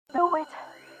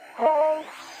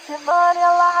Yo,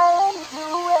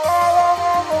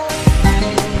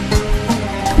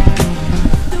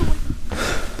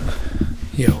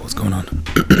 what's going on?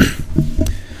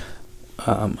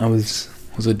 I was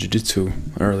at jiu-jitsu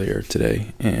earlier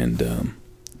today, and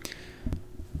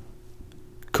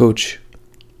coach,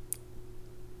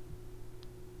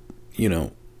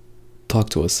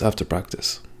 talked to us after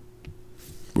practice.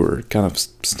 We're kind of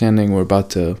standing. We're about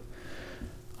to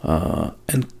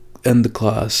end the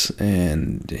class,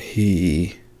 and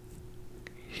he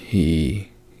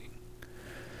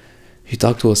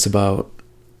talked to us about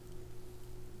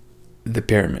the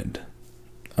pyramid.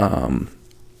 I'm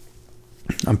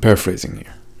paraphrasing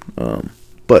here,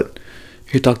 but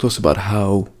he talked to us about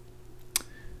how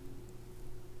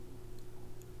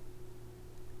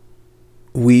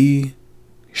we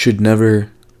should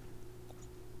never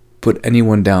put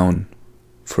anyone down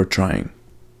for trying.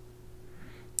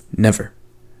 Never.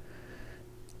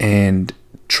 And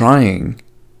trying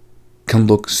can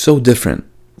look so different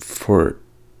for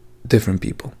different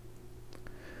people.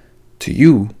 To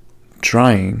you,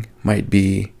 trying might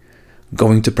be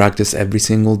going to practice every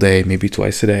single day, maybe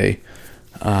twice a day,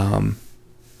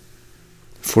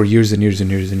 for years and years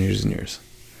and years and years and years.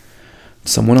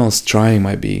 Someone else trying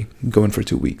might be going for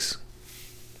 2 weeks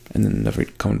and then never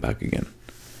coming back again.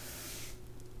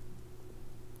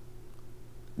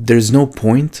 There's no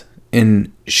point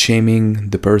in shaming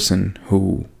the person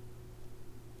who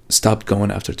stopped going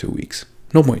after 2 weeks.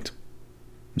 No point.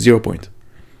 0 point.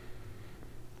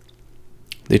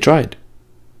 They tried.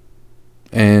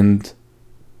 And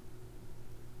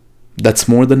that's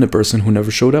more than the person who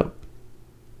never showed up.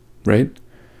 Right?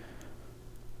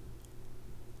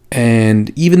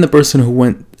 And even the person who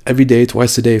went every day,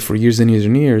 twice a day for years and years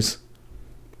and years,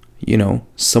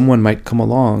 someone might come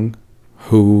along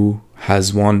who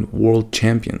has won world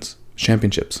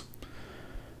championships.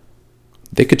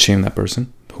 They could shame that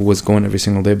person who was going every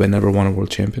single day but never won a world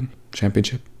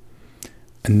championship.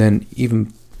 And then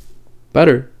even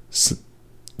better,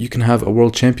 you can have a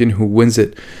world champion who wins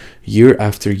it year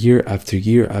after year after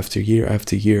year after year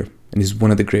after year and is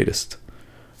one of the greatest.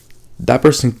 That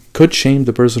person could shame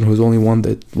the person who's only won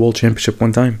the world championship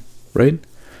one time, right?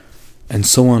 And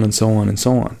so on and so on and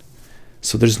so on.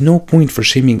 So there's no point for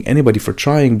shaming anybody for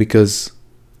trying, because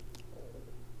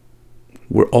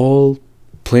we're all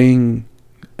playing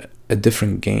a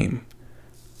different game.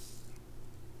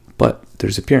 But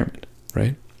there's a pyramid,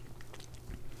 right?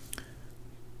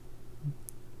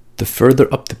 The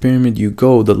further up the pyramid you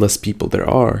go, the less people there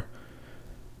are.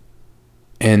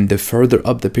 And the further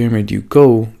up the pyramid you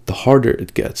go, the harder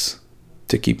it gets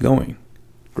to keep going,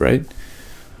 right?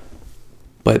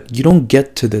 But you don't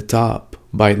get to the top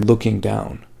by looking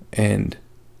down and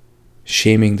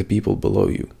shaming the people below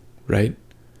you, right?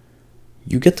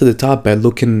 You get to the top by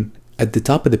looking at the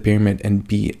top of the pyramid and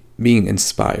being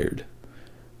inspired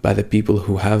by the people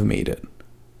who have made it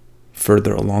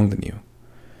further along than you.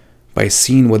 By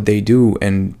seeing what they do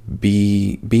and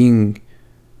being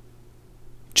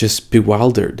just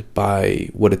bewildered by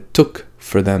what it took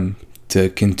for them to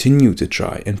continue to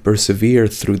try and persevere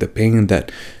through the pain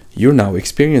that you're now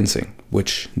experiencing,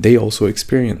 which they also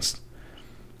experienced.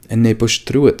 And they pushed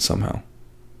through it somehow.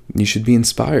 You should be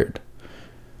inspired.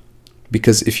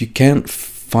 Because if you can't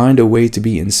find a way to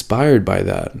be inspired by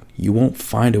that, you won't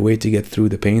find a way to get through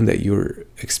the pain that you're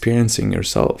experiencing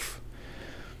yourself.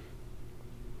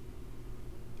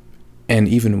 And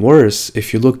even worse,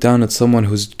 if you look down at someone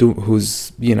who's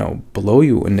below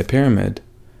you in the pyramid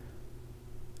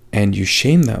and you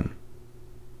shame them,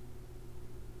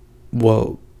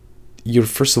 well, you're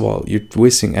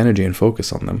wasting energy and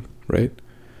focus on them, right?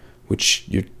 Which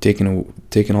you're taking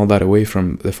all that away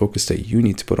from the focus that you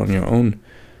need to put on your own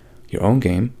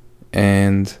game.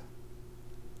 And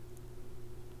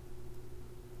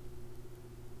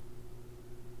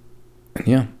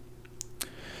yeah.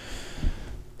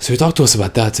 So he talked to us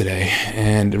about that today,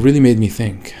 and it really made me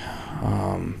think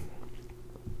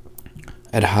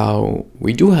at how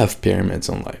we do have pyramids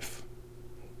in life.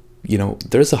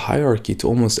 There's a hierarchy to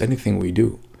almost anything we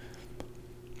do.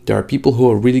 There are people who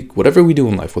are really, whatever we do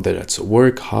in life, whether that's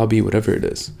work, hobby, whatever it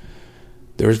is,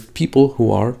 there's people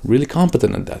who are really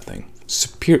competent at that thing.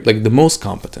 Superior, like the most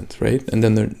competent, right? And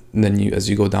then you, as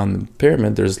you go down the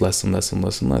pyramid, there's less and less and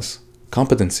less and less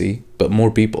competency, but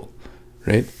more people,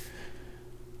 right?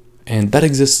 And that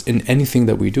exists in anything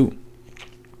that we do.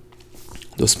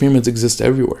 Those pyramids exist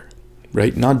everywhere,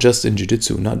 right? Not just in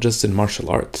jiu-jitsu, not just in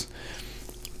martial arts.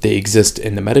 They exist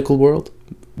in the medical world.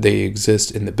 They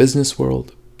exist in the business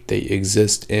world. They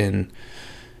exist in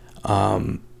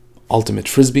ultimate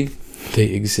frisbee. They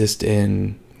exist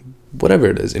in whatever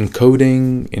it is, in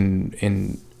coding,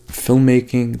 in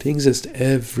filmmaking, they exist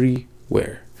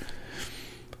everywhere.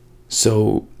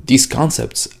 So these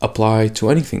concepts apply to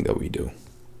anything that we do.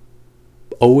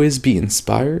 Always be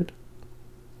inspired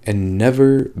and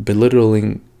never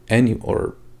belittling any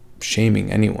or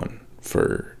shaming anyone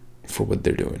for what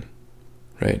they're doing,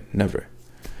 right? Never.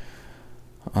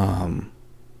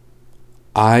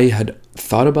 I had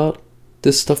thought about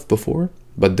this stuff before,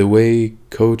 but the way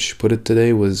Coach put it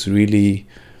today was really,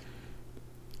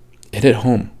 it hit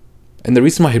home. And the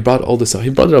reason why he brought all this up, he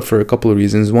brought it up for a couple of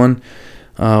reasons. One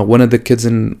of the kids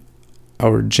in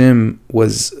our gym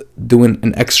was doing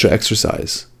an extra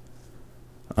exercise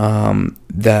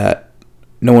that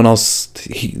no one else,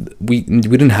 we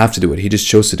didn't have to do it. He just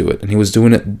chose to do it, and he was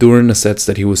doing it during the sets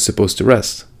that he was supposed to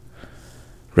rest,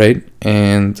 right?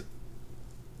 And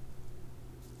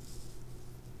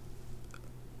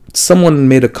someone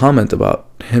made a comment about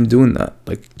him doing that,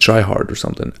 like try hard or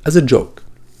something, as a joke,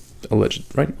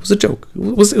 alleged, right? It was a joke.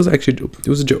 It was actually a joke. It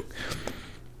was a joke.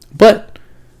 But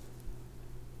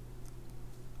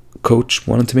Coach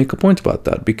wanted to make a point about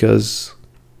that, because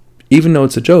even though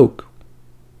it's a joke,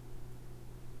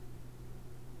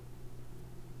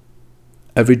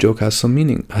 every joke has some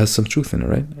meaning, has some truth in it,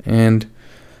 right? And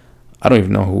I don't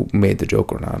even know who made the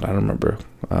joke or not. I don't remember.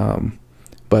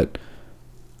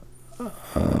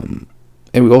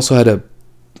 And we also had a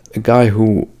guy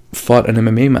who fought an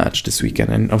MMA match this weekend,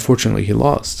 and unfortunately he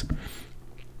lost.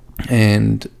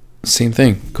 And same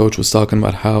thing, Coach was talking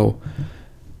about how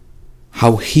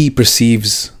he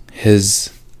perceives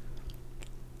his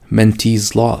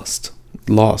mentee's loss,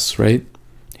 right?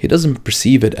 He doesn't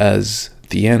perceive it as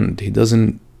the end. He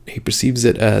perceives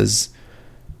it as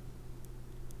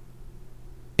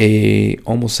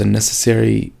almost a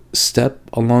necessary step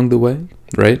along the way,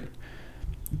 right?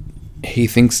 He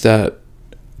thinks that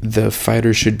the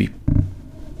fighter should be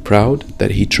proud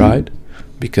that he tried,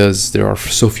 because there are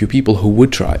so few people who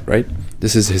would try, right?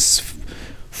 This is his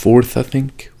fifth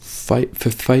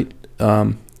fight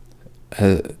in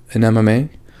MMA,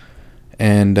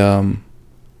 and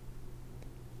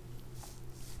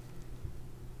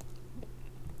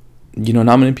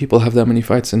not many people have that many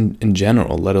fights in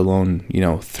general, let alone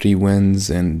 3 wins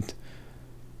and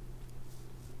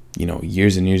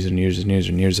years and years and years and years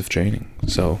and years of training.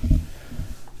 So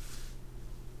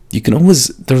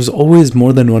there's always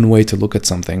more than one way to look at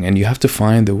something, and you have to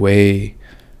find the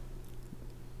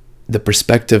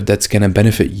perspective that's going to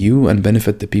benefit you and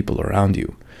benefit the people around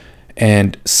you.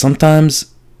 And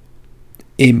sometimes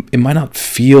it might not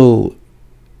feel,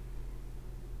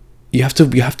 you have to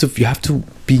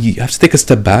take a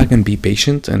step back and be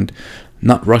patient and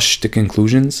not rush to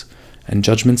conclusions and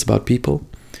judgments about people.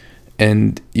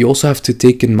 And you also have to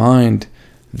take in mind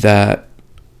that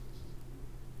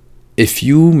if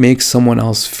you make someone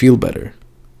else feel better,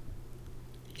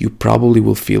 you probably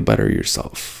will feel better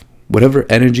yourself. Whatever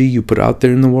energy you put out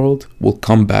there in the world will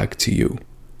come back to you.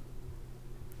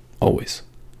 Always.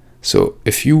 So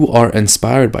if you are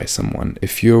inspired by someone,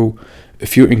 if you're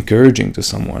encouraging to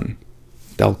someone,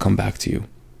 that'll come back to you.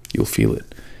 You'll feel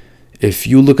it. If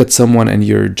you look at someone and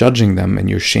you're judging them and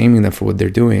you're shaming them for what they're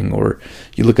doing, or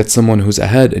you look at someone who's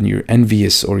ahead and you're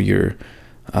envious, or you're,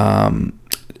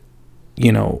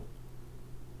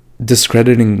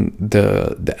 discrediting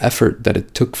the effort that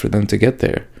it took for them to get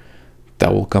there,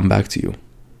 that will come back to you.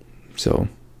 So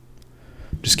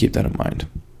just keep that in mind.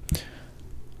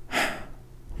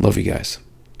 Love you guys.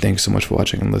 Thanks so much for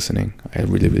watching and listening. I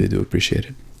really, really do appreciate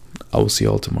it. I will see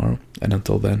you all tomorrow. And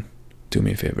until then, do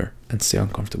me a favor and stay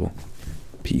uncomfortable.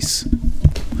 Peace.